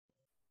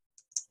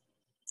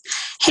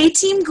Hey,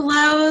 Team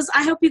Glows.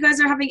 I hope you guys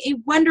are having a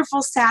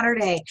wonderful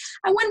Saturday.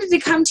 I wanted to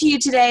come to you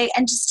today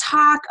and just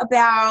talk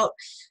about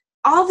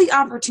all the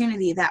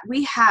opportunity that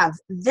we have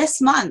this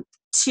month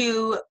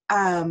to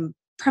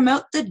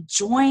promote the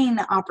join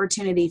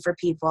opportunity for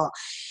people.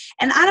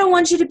 And I don't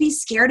want you to be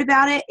scared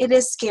about it. It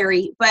is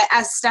scary. But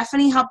as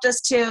Stephanie helped us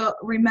to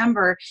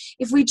remember,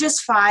 if we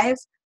just 5,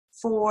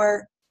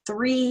 4,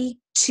 3,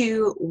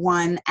 2,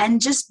 1, and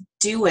just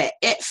do it.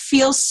 It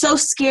feels so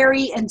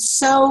scary and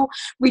so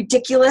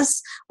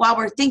ridiculous while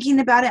we're thinking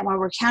about it, while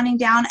we're counting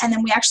down, and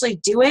then we actually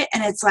do it,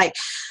 and it's like,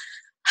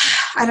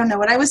 I don't know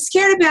what I was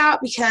scared about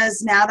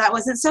because now that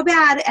wasn't so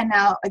bad. And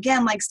now,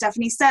 again, like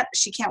Stephanie said,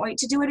 she can't wait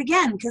to do it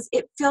again because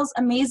it feels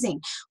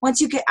amazing once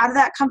you get out of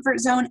that comfort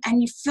zone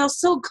and you feel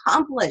so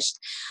accomplished.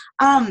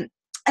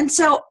 And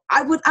so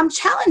I'm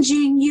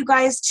challenging you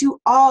guys to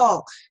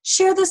all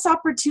share this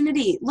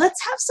opportunity.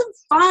 Let's have some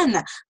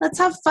fun. Let's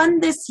have fun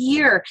this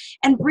year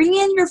and bring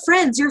in your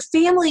friends, your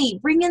family,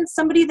 bring in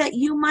somebody that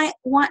you might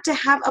want to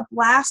have a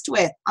blast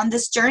with on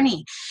this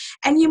journey.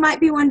 And you might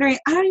be wondering,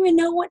 I don't even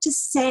know what to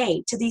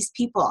say to these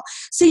people.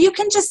 So you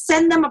can just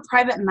send them a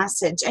private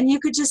message and you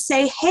could just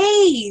say,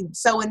 hey,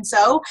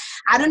 so-and-so,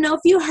 I don't know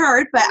if you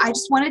heard, but I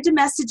just wanted to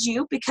message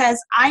you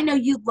because I know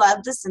you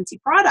love the Scentsy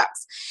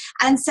products.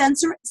 And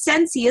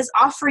Scentsy is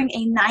offering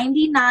a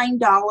 $99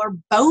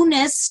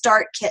 bonus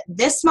start kit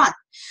this month.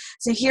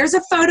 So here's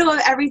a photo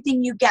of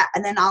everything you get,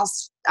 and then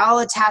I'll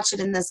attach it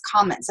in this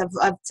comments of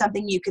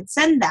something you could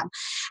send them.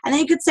 And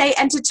then you could say,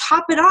 and to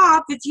top it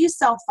off, if you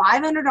sell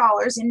 $500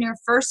 in your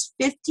first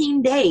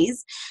 15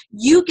 days,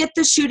 you get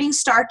the shooting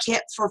star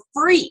kit for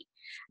free.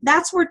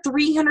 That's worth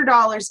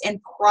 $300 in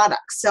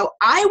products. So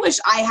I wish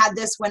I had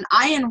this when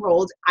I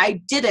enrolled.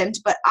 I didn't,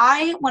 but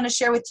I want to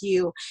share with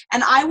you,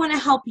 and I want to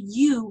help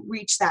you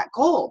reach that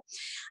goal.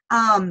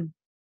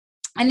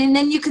 And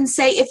then you can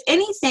say, if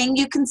anything,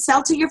 you can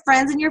sell to your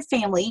friends and your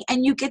family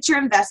and you get your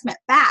investment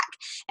back.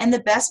 And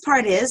the best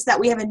part is that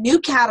we have a new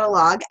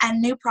catalog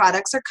and new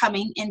products are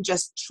coming in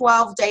just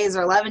 12 days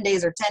or 11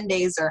 days or 10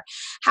 days or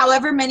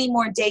however many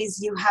more days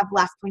you have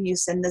left when you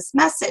send this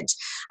message.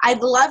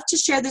 I'd love to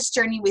share this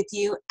journey with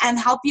you and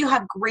help you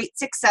have great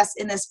success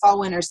in this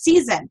fall-winter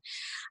season.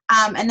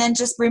 And then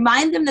just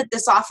remind them that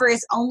this offer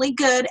is only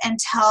good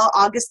until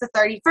August the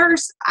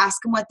 31st.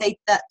 Ask them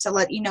to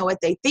let you know what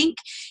they think,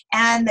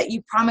 and that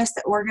you promise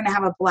that we're going to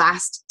have a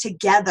blast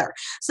together.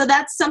 So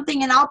that's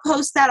something, and I'll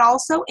post that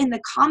also in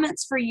the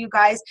comments for you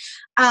guys.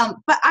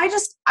 But I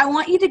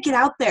want you to get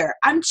out there.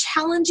 I'm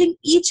challenging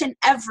each and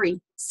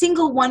every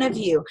single one of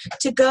you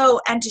to go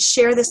and to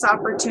share this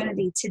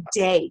opportunity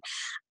today.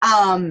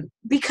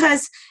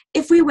 Because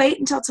if we wait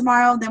until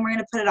tomorrow, then we're going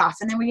to put it off.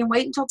 And then we can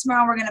wait until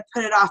tomorrow, we're going to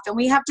put it off. And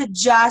we have to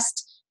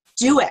just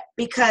do it,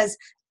 because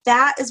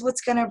that is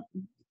what's going to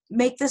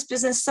make this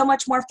business so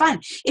much more fun.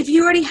 If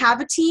you already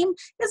have a team,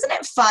 isn't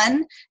it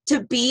fun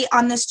to be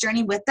on this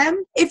journey with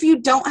them? If you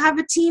don't have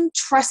a team,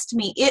 trust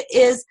me, it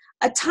is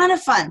a ton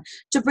of fun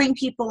to bring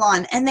people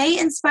on, and they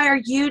inspire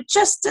you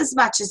just as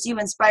much as you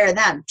inspire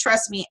them.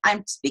 Trust me,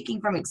 I'm speaking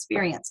from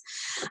experience.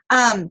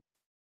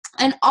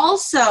 And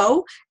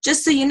also,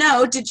 just so you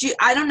know,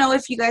 I don't know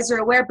if you guys are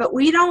aware, but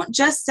we don't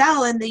just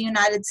sell in the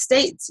United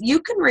States. You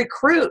can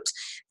recruit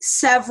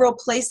several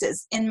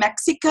places: in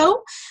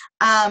Mexico,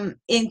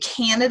 in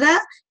Canada,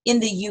 in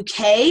the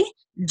UK,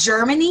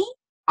 Germany,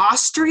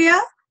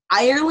 Austria,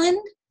 Ireland,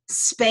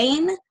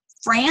 Spain,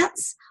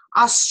 France,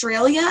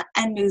 Australia,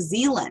 and New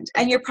Zealand.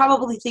 And you're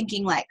probably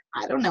thinking, like,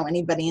 I don't know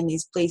anybody in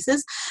these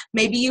places.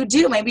 Maybe you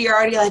do. Maybe you're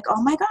already like,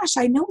 oh my gosh,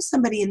 I know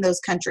somebody in those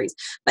countries.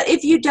 But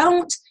if you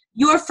don't,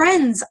 your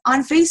friends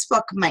on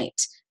Facebook might.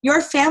 Your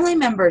family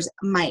members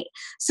might.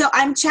 So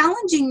I'm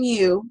challenging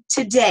you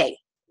today,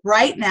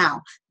 right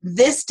now,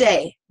 this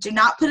day, do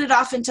not put it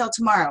off until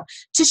tomorrow,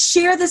 to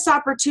share this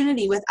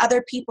opportunity with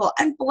other people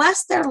and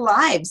bless their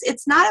lives.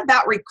 It's not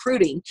about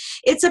recruiting.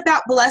 It's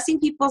about blessing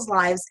people's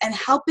lives and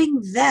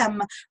helping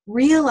them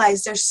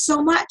realize there's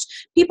so much.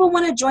 People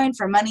want to join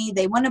for money.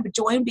 They want to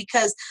join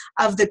because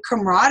of the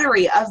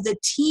camaraderie, of the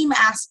team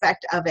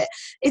aspect of it.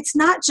 It's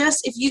not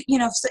just if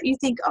you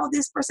think, oh,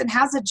 this person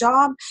has a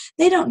job,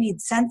 they don't need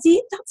Scentsy.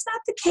 That's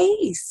not the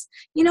case.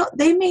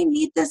 They may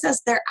need this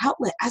as their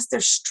outlet, as their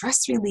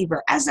stress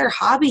reliever, as their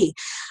hobby.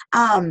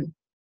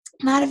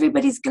 Not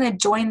everybody's going to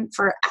join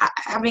for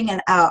having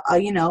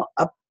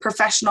a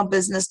professional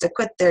business to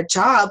quit their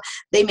job.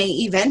 They may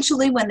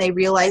eventually, when they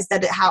realize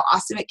how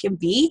awesome it can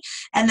be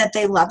and that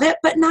they love it,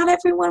 but not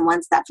everyone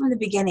wants that from the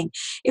beginning.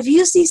 If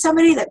you see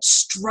somebody that's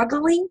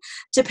struggling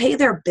to pay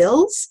their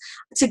bills,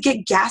 to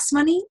get gas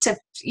money,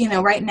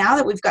 right now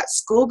that we've got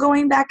school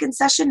going back in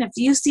session, if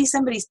you see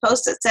somebody's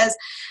post that says,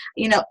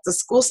 the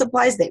school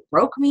supplies, they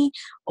broke me,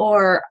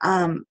 or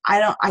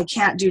I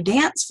can't do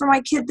dance for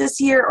my kid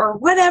this year, or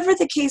whatever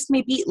the case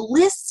may be,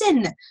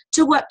 listen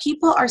to what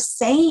people are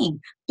saying.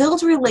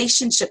 Build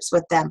relationships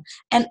with them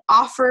and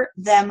offer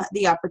them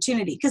the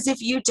opportunity. Because if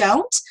you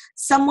don't,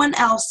 someone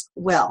else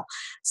will.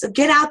 So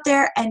get out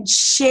there and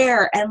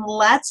share, and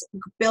let's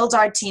build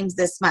our teams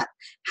this month.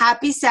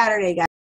 Happy Saturday, guys.